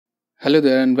Hello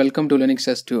there and welcome to Linux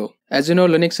S2O. As you know,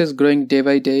 Linux is growing day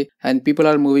by day and people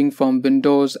are moving from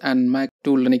Windows and Mac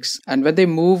to Linux. And when they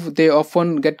move, they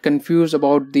often get confused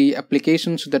about the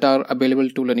applications that are available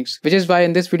to Linux. Which is why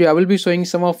in this video, I will be showing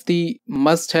some of the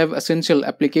must-have essential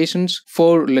applications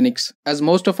for Linux. As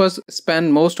most of us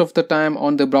spend most of the time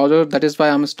on the browser, that is why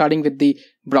I'm starting with the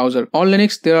browser. On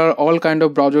Linux, there are all kind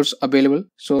of browsers available.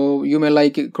 So you may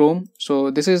like Chrome.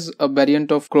 So this is a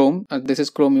variant of Chrome. This is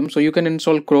Chromium. So you can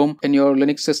install Chrome in your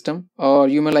Linux system, or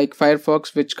you may like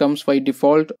Firefox, which comes by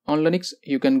default on Linux.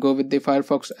 You can go with the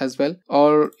Firefox as well,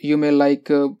 or you may like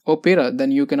Opera.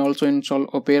 Then you can also install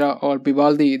Opera or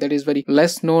Vivaldi. That is very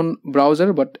less known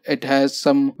browser, but it has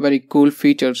some very cool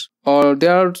features. Or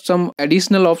there are some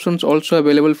additional options also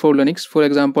available for Linux. For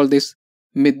example, this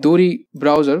Midori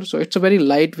browser. So it's a very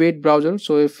lightweight browser.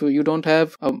 So if you don't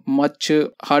have much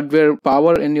hardware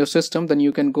power in your system, then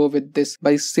you can go with this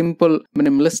by simple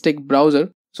minimalistic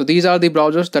browser. So these are the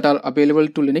browsers that are available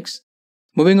to Linux.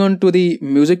 Moving on to the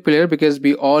music player, because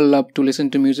we all love to listen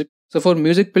to music. So for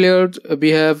music players,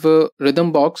 we have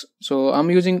Rhythmbox. So I'm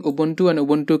using Ubuntu, and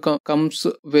Ubuntu comes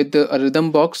with a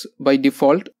Rhythmbox by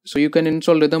default. So you can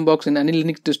install Rhythmbox in any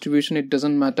Linux distribution, it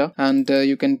doesn't matter. And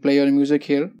you can play your music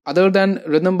here. Other than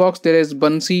Rhythmbox, there is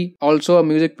Bunsey, also a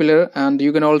music player. And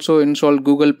you can also install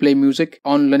Google Play Music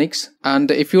on Linux. And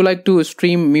if you like to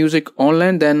stream music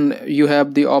online, then you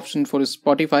have the option for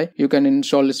Spotify. You can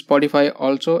install Spotify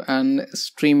also and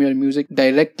stream your music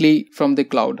directly from the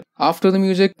cloud. After the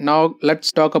music, now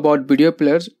let's talk about video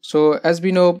players. So as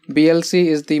we know, VLC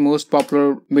is the most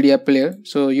popular media player.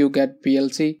 So you get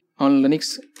VLC on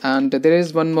Linux, and there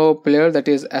is one more player, that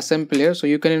is SM player. So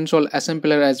you can install SM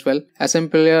player as well. SM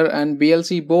player and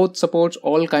VLC both supports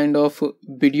all kind of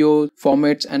video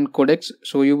formats and codecs.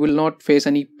 So you will not face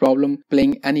any problem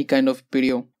playing any kind of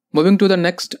video. Moving to the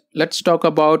next, let's talk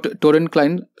about torrent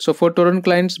client. So for torrent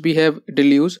clients, we have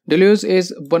Deluge. Deluge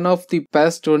is one of the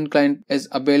best torrent client is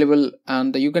available,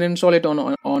 and you can install it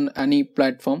on any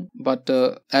platform. But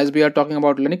as we are talking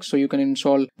about Linux, so you can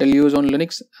install Deluge on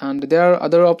Linux, and there are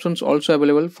other options also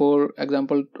available. For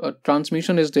example,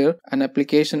 transmission is there, an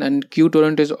application, and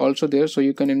qTorrent is also there. So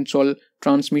you can install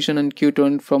transmission and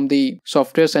qTorrent from the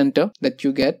software center that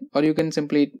you get, or you can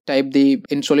simply type the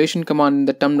installation command in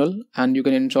the terminal and you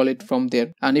can install it from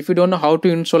there. And if you don't know how to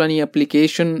install any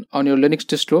application on your Linux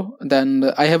distro,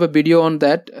 then I have a video on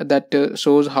that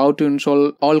shows how to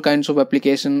install all kinds of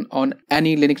application on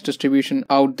any Linux distribution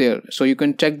out there. So you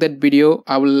can check that video.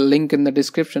 I will link in the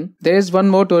description. There is one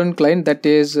more torrent client, that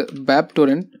is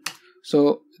BabTorrent.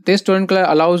 So this torrent client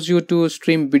allows you to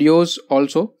stream videos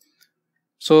also.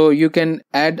 So you can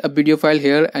add a video file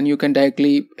here and you can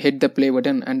directly hit the play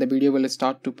button and the video will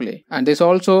start to play. And this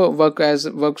also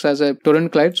works as a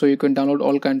torrent client, so you can download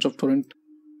all kinds of torrent.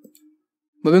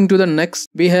 Moving to the next,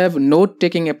 we have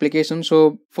note-taking application.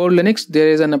 So for Linux, there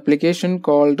is an application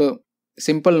called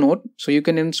Simple Note. So you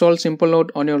can install Simple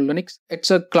Note on your Linux.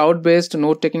 It's a cloud-based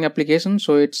note-taking application,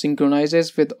 so it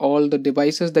synchronizes with all the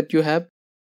devices that you have.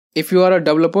 If you are a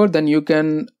developer, then you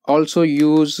can also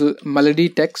use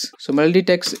MelodyText. So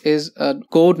MelodyText is a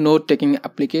code note-taking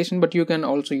application, but you can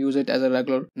also use it as a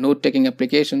regular note-taking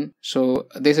application. So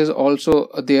this is also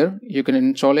there. You can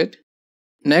install it.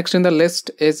 Next in the list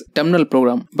is terminal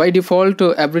program. By default,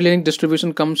 every Linux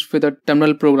distribution comes with a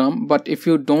terminal program, but if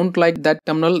you don't like that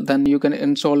terminal, then you can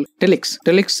install Tilix.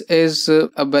 Tilix is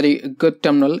a very good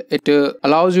terminal. It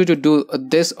allows you to do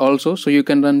this also, so you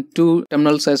can run two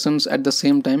terminal sessions at the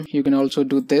same time. You can also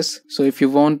do this. So if you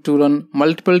want to run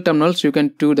multiple terminals, you can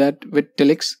do that with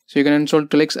Tilix. So you can install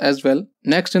Tilix as well.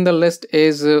 Next in the list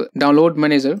is download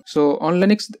manager. So on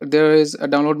Linux, there is a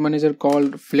download manager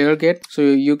called FlareGate. So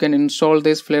you can install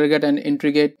this FlareGate and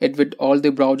integrate it with all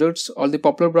the browsers, all the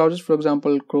popular browsers, for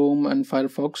example, Chrome and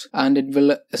Firefox, and it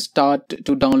will start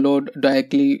to download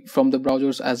directly from the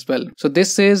browsers as well. So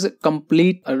this is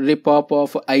complete rip-off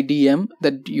of IDM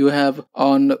that you have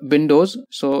on Windows.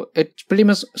 So it's pretty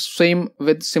much same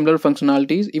with similar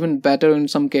functionalities, even better in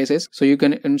some cases. So you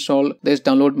can install this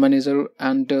download manager,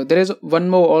 and there is one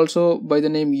more also by the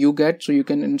name UGET. So you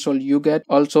can install UGET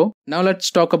also. Now let's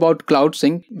talk about Cloud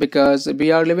Sync, because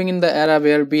we are living in the era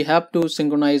where we have to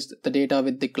synchronize the data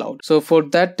with the cloud. So for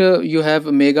that, you have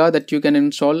Mega that you can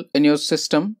install in your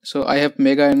system. So I have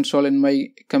Mega installed in my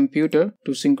computer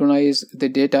to synchronize the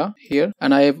data here.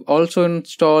 And I have also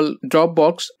installed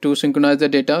Dropbox to synchronize the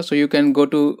data. So you can go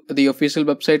to the official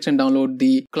websites and download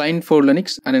the client for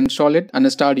Linux and install it and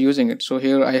start using it. So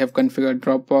here I have configured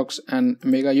Dropbox and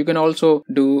Mega. You can also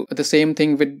do the same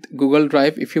thing with Google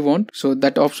Drive if you want. So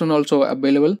that option also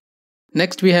available.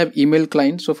 Next we have email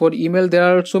client. So for email there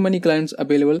are so many clients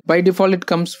available. By default it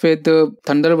comes with the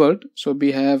Thunderbird. So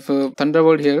we have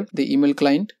Thunderbird here, the email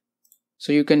client.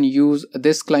 So you can use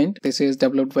this client. This is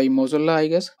developed by Mozilla, I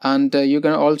guess. And you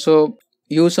can also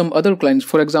use some other clients.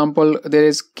 For example, there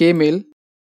is Kmail,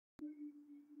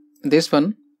 this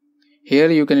one.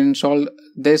 Here you can install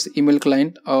this email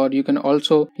client, or you can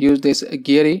also use this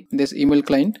Geary, this email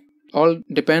client. All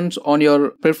depends on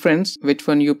your preference, which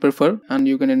one you prefer, and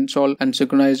you can install and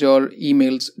synchronize your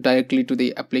emails directly to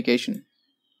the application.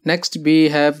 Next we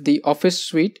have the Office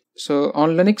suite. So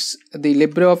on Linux, the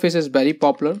LibreOffice is very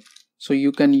popular. So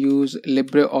you can use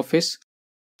LibreOffice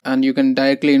and you can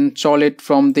directly install it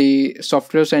from the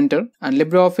software center. And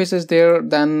LibreOffice is there.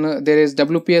 Then there is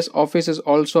WPS Office is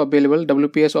also available.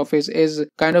 WPS Office is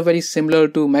kind of very similar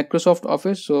to Microsoft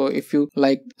Office. So if you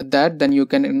like that, then you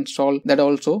can install that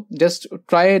also. Just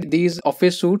try these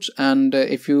Office suites, and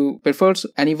if you prefer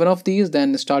any one of these,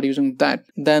 then start using that.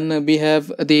 Then we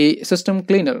have the system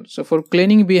cleaner. So for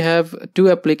cleaning we have two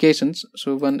applications.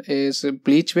 So one is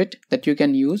BleachWit that you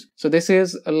can use. So this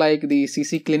is like the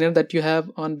CC cleaner that you have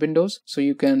on Windows. So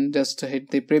you can just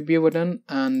hit the preview button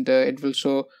and it will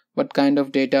show what kind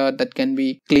of data that can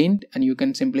be cleaned, and you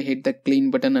can simply hit the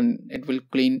clean button and it will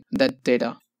clean that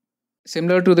data.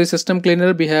 Similar to the system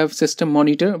cleaner, we have system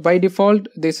monitor. By default,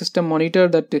 the system monitor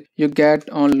that you get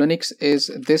on Linux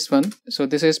is this one. So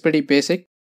this is pretty basic.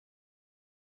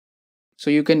 So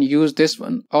you can use this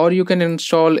one, or you can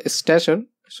install Stasher.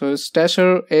 So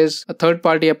Stasher is a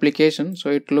third-party application, so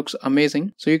it looks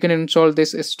amazing. So you can install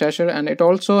this Stasher, and it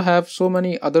also have so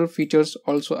many other features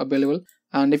also available.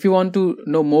 And if you want to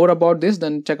know more about this,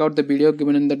 then check out the video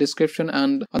given in the description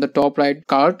and on the top right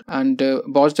card, and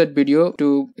watch that video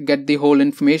to get the whole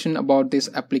information about this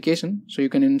application. So you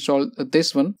can install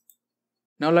this one.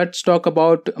 Now let's talk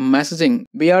about messaging.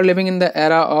 We are living in the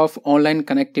era of online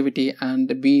connectivity,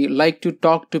 and we like to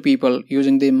talk to people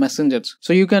using the messengers.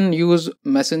 So you can use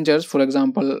messengers. For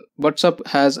example, WhatsApp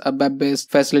has a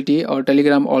web-based facility, or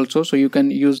Telegram also. So you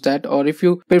can use that. Or if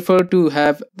you prefer to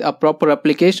have a proper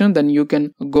application, then you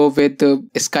can go with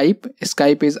Skype.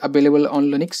 Skype is available on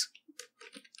Linux.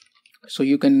 So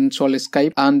you can install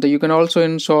Skype, and you can also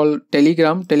install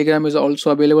Telegram. Telegram is also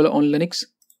available on Linux.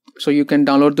 So you can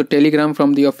download the Telegram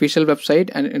from the official website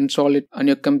and install it on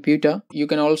your computer. You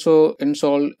can also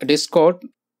install Discord.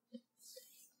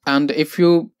 And if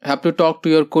you have to talk to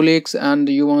your colleagues and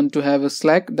you want to have a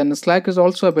Slack, then Slack is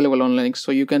also available on Linux.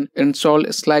 So you can install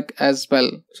Slack as well.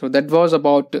 So that was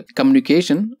about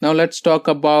communication. Now let's talk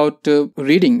about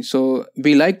reading. So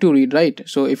we like to read, right?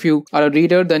 So if you are a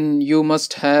reader, then you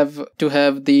must have to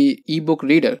have the ebook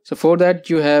reader. So for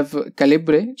that you have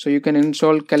Calibre. So you can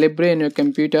install Calibre in your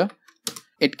computer.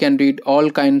 It can read all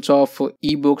kinds of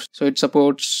ebooks. So it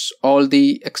supports all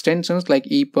the extensions like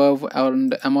EPUB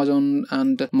and Amazon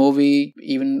and Movie,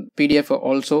 even PDF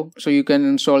also. So you can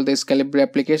install this Calibre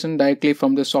application directly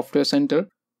from the software center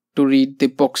to read the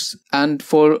books. And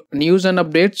for news and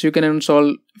updates, you can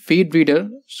install Feed Reader.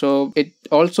 So it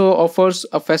also offers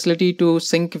a facility to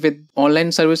sync with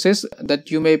online services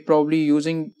that you may probably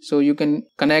using. So you can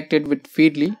connect it with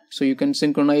Feedly. So you can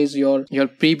synchronize your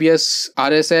previous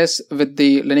RSS with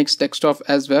the Linux desktop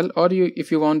as well. Or if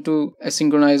you want to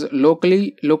synchronize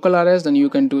local RS, then you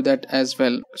can do that as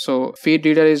well. So Feed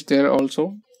Reader is there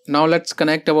also. Now let's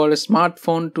connect our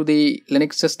smartphone to the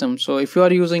Linux system. So if you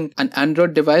are using an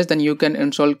Android device, then you can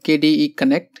install KDE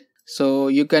Connect. So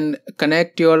you can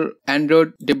connect your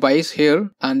Android device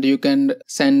here, and you can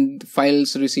send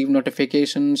files, receive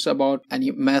notifications about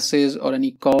any message or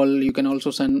any call. You can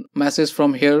also send messages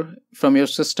from here, from your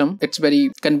system. It's very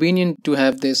convenient to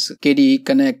have this KDE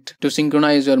Connect to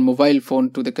synchronize your mobile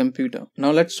phone to the computer.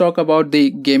 Now let's talk about the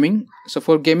gaming. So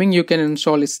for gaming, you can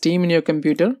install Steam in your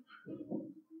computer.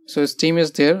 So Steam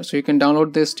is there, so you can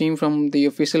download the Steam from the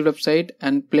official website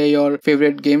and play your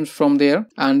favorite games from there.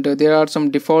 And there are some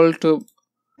default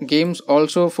games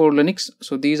also for Linux.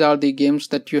 So these are the games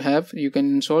that you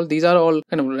can install. These are all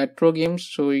kind of retro games,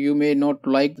 so you may not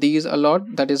like these a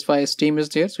lot. That is why Steam is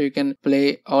there, so you can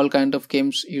play all kind of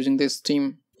games using this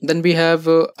Steam. Then we have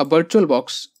a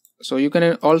VirtualBox. So you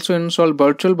can also install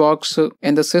VirtualBox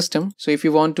in the system. So if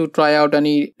you want to try out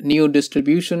any new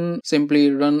distribution, simply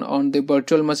run on the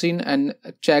virtual machine and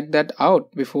check that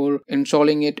out before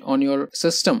installing it on your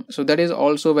system. So that is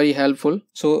also very helpful.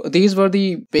 So these were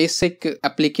the basic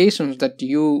applications that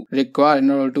you require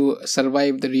in order to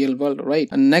survive the real world, right?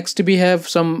 And next we have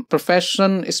some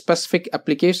profession specific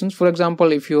applications. For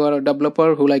example, if you are a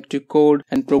developer who like to code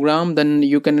and program, then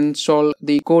you can install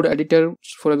the code editor.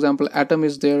 For example, Atom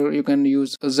is there. editor, you can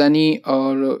use Zenny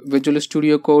or Visual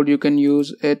Studio Code, you can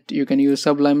use it, you can use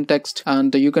Sublime Text,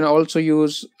 and you can also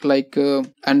use like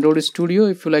Android Studio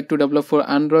if you like to develop for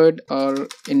Android, or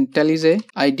IntelliJ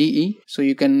IDE. So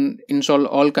you can install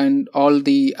all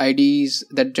the IDEs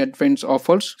that JetBrains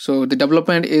offers. So the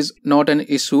development is not an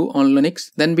issue on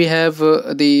Linux. Then we have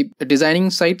the designing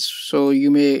sites. So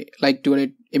you may like to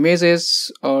edit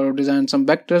images or design some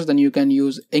vectors, then you can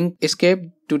use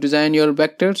Inkscape to design your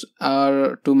vectors,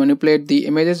 or to manipulate the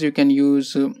images you can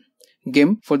use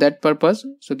GIMP for that purpose.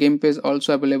 So GIMP is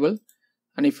also available.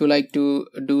 And if you like to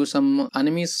do some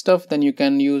anime stuff, then you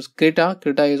can use Krita.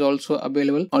 Krita is also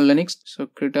available on Linux. So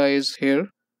Krita is here.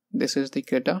 This is the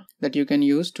Krita that you can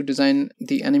use to design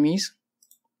the enemies.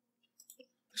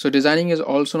 So designing is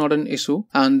also not an issue.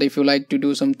 And if you like to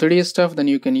do some 3D stuff, then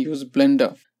you can use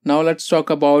Blender. Now let's talk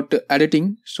about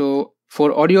editing. So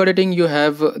for audio editing, you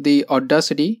have the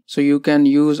Audacity. So you can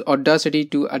use Audacity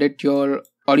to edit your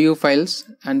audio files,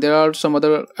 and there are some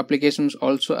other applications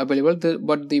also available,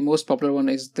 but the most popular one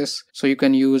is this. So you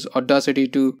can use Audacity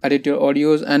to edit your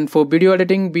audios. And for video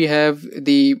editing, we have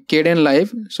the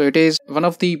Kdenlive. So it is one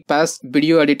of the best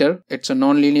video editor. It's a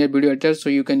non-linear video editor, so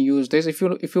you can use this. If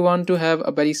you want to have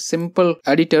a very simple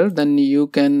editor, then you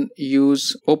can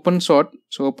use OpenSort.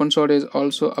 So OpenSort is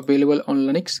also available on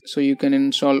Linux. So you can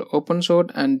install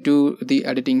OpenSort and do the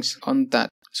editings on that.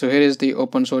 So here is the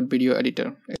OpenSort video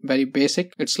editor. It's very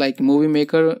basic. It's like Movie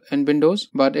Maker in Windows,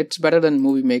 but it's better than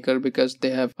Movie Maker because they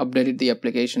have updated the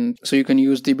application. So you can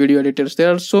use the video editors. There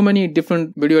are so many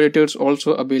different video editors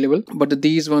also available, but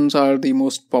these ones are the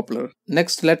most popular.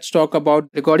 Next, let's talk about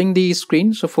recording the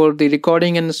screen. So for the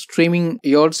recording and streaming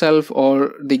yourself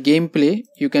or the gameplay,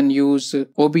 you can use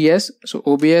OBS. So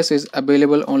OBS is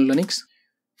available on Linux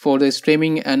for the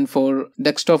streaming and for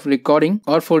desktop recording,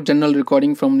 or for general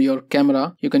recording from your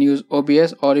camera. You can use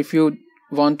OBS, or if you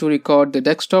want to record the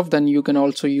desktop, then you can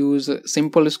also use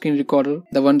Simple Screen Recorder,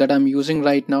 the one that I'm using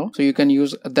right now. So you can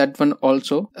use that one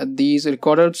also. These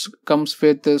recorders comes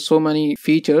with so many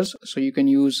features, so you can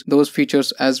use those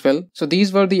features as well. So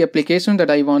these were the applications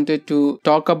that I wanted to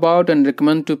talk about and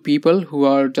recommend to people who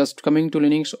are just coming to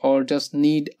Linux or just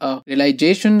need a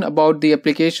realization about the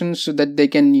applications that they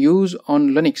can use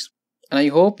on Linux. And I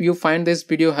hope you find this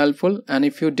video helpful, and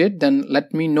if you did, then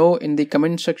let me know in the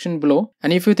comment section below.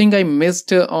 And if you think I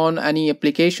missed on any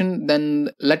application, then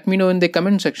let me know in the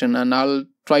comment section and I'll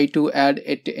try to add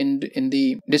it in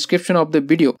the description of the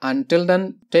video. Until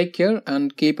then, take care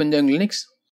and keep enjoying Linux.